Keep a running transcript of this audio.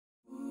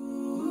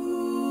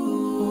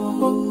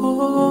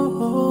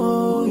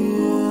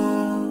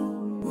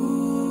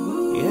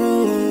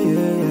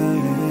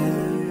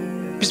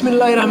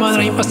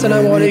Bismillahirrahmanirrahim.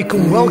 Assalamu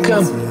alaikum.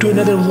 Welcome to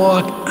another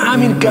vlog.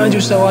 I'm in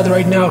Kanju, Swat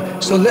right now.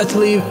 So let's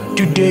live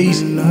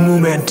today's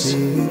moments.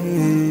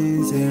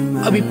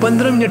 अभी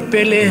 15 minute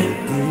पहले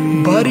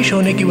बारिश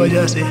होने की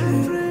वजह से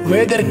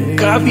वेदर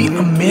काफ़ी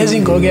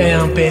अमेजिंग हो गया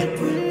यहाँ पे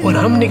और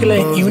हम निकले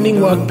इवनिंग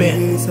वॉक पे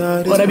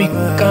और अभी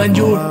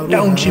कांजू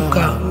टाउनशिप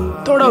का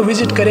थोड़ा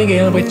विजिट करेंगे,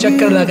 यहाँ पे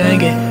चक्कर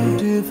लगाएंगे।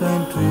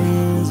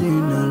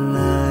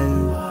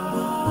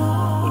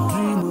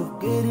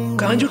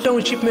 कांजू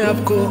टाउनशिप में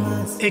आपको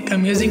एक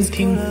अमेजिंग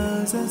थिंग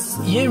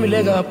ये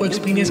मिलेगा आपको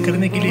एक्सपीरियंस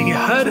करने के लिए कि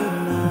हर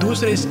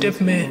दूसरे स्टेप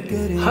में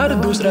हर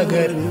दूसरा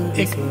घर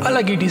एक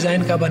अलग ही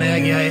डिज़ाइन का बनाया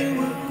गया है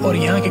और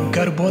यहाँ के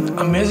घर बहुत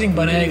अमेजिंग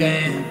बनाए गए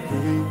हैं।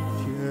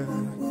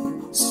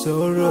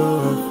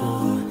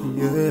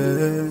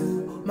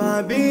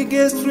 My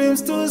biggest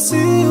dreams to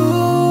see you,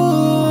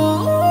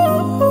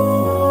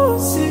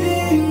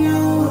 seeing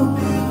you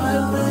be my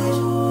wish,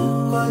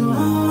 'cause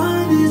no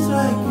one is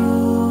like you.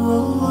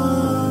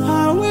 I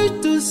wish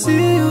to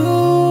see you,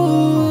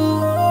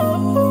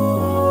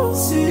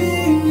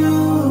 seeing you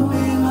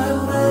be my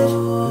wish,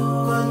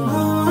 'cause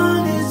no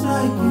one is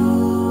like you.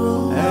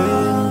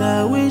 And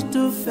I wish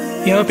to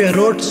face. यहाँ पे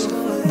roads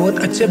बहुत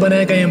अच्छे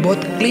बनाए गए हैं, बहुत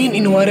clean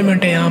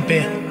environment है यहाँ पे,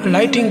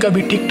 लाइटिंग का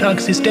भी ठीक ठाक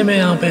सिस्टम है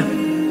यहाँ पे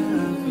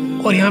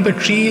और यहाँ पे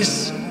ट्रीज,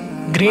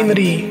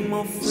 ग्रीनरी,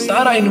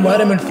 सारा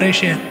इन्वायरमेंट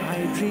फ्रेश है।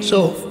 So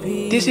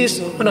this is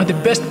one of the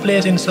best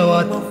place in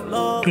Swat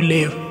to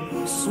live.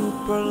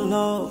 Super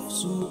love,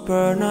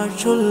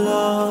 supernatural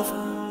love,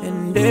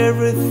 and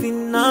everything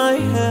I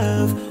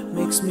have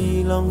makes me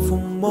long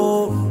for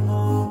more.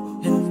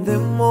 And the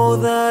more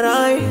that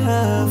I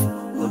have,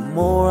 the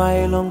more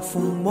I long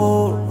for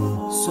more.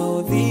 So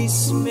this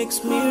makes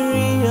me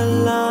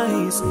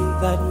realize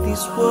that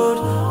this world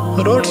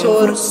roads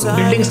और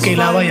buildings के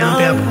अलावा यहाँ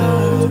पे आपको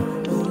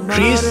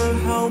trees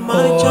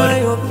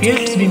और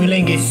fields भी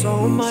मिलेंगे।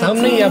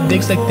 सामने ही आप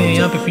देख सकते हैं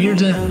यहाँ पे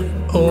फील्ड्स हैं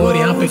और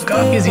यहाँ पे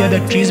काफ़ी ज़्यादा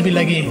ट्रीज भी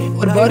लगे हैं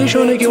और बारिश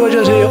होने की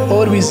वजह से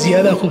और भी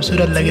ज़्यादा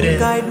खूबसूरत लग रहे हैं।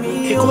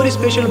 एक और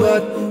स्पेशल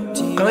बात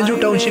कांजू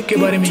टाउनशिप के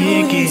बारे में ये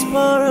है कि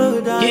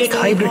ये एक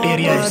हाइब्रिड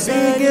एरिया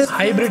है।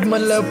 हाइब्रिड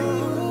मतलब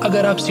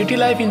अगर आप सिटी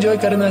लाइफ एंजॉय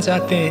करना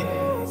चाहते हैं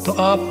तो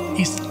आप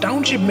इस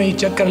टाउनशिप में ही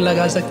चक्कर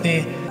लगा सकते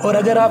हैं और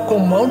अगर आपको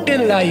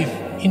माउंटेन लाइफ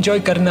एंजॉय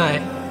करना है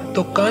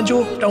तो कांजू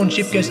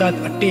टाउनशिप के साथ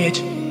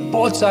अटैच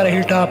बहुत सारे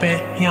हिलटॉप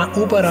हैं, यहाँ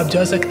ऊपर आप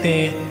जा सकते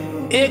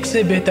हैं। एक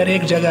से बेहतर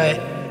एक जगह है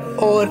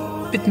और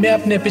मैं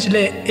अपने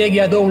पिछले 1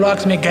 या 2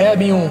 व्लॉग्स में गया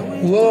भी हूँ,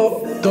 वो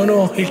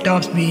दोनों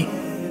हिलटॉप्स भी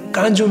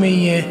कांजू में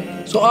ही है।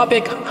 सो आप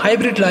एक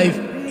हाइब्रिड लाइफ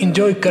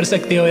एंजॉय कर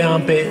सकते हो यहाँ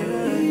पे।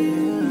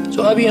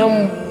 सो अभी हम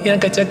यहाँ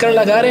का चक्कर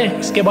लगा रहे हैं,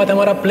 इसके बाद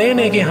हमारा प्लान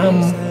है कि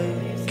हम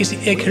किसी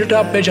एक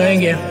हिलटॉप पे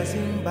जाएंगे।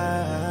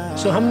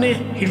 सो हमने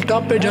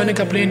हिलटॉप पे जाने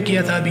का प्लान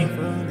किया था अभी।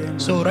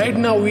 सो right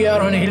now we are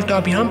on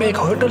hilltop. यहाँ पे एक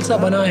होटल सा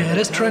बना है,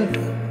 रेस्टोरेंट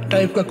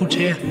टाइप का कुछ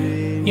है।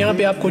 यहाँ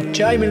पे आपको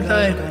चाय मिलता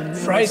है,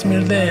 फ्राइज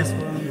मिलते हैं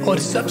और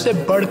सबसे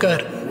बढ़कर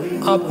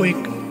आपको एक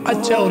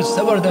अच्छा और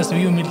ज़बरदस्त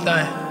व्यू मिलता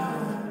है।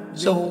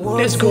 So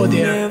let's go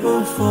there.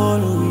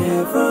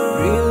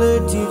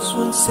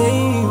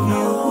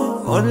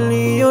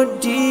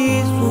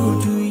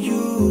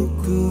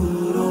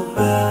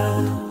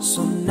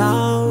 So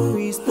now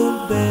is the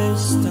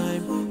best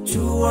time to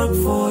work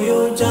for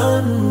your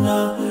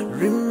Jannah.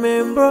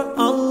 Remember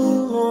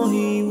Allah,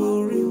 He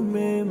will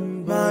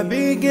remember. My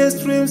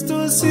biggest dreams to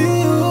see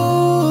you,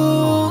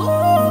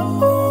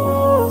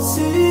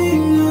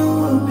 seeing you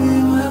be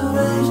my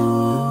wish,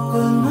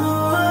 'cause no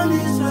one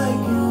is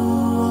like you.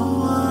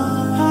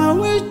 I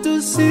wish to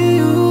see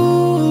you,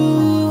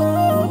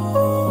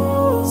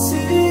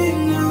 seeing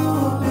you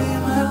be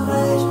my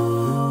wish,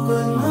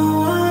 'cause no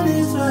one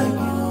is like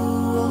you.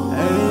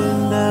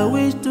 And I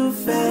wish to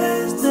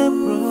fast the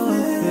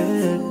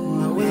prophet.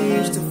 I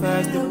wish to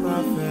fast the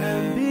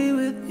prophet. Be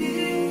with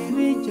him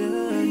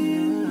eternally.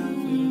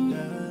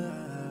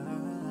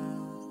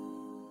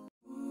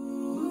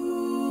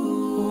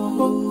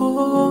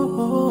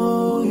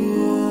 Oh,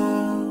 yeah.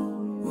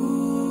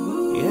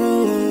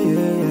 Yeah,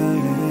 yeah, yeah,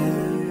 yeah.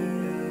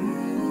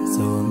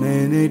 So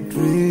many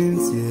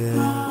dreams,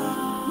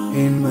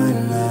 yeah, in my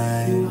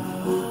life.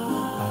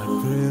 I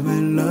dream a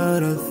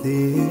lot of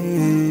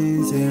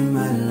things in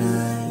my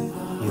life.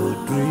 You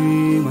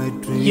dream, I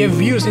dream. ये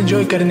views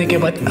enjoy करने के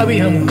बाद अभी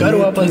हम घर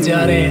वापस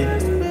जा रहे हैं।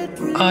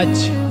 आज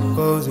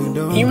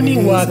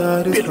इवनिंग वॉक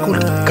बिल्कुल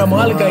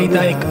कमाल का ही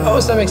था, एक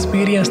ऑसम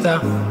एक्सपीरियंस था।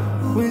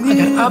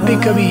 अगर आप भी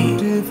कभी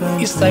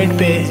इस साइड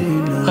पे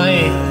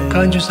आए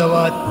कांजू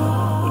सवात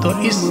तो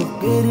इस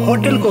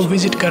होटल को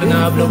विजिट करना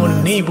आप लोगों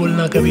ने नहीं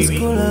भूलना कभी भी।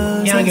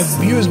 यहाँ के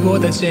व्यूज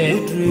बहुत अच्छे हैं।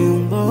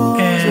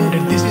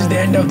 And this is the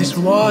end of this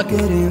walk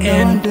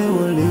and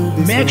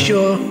make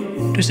sure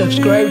to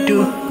subscribe to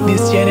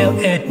this channel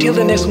and till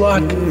the next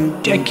walk,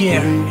 take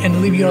care and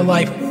live your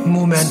life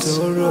moments.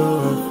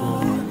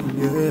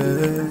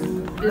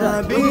 My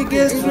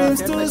biggest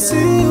dreams to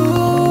see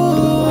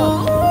you.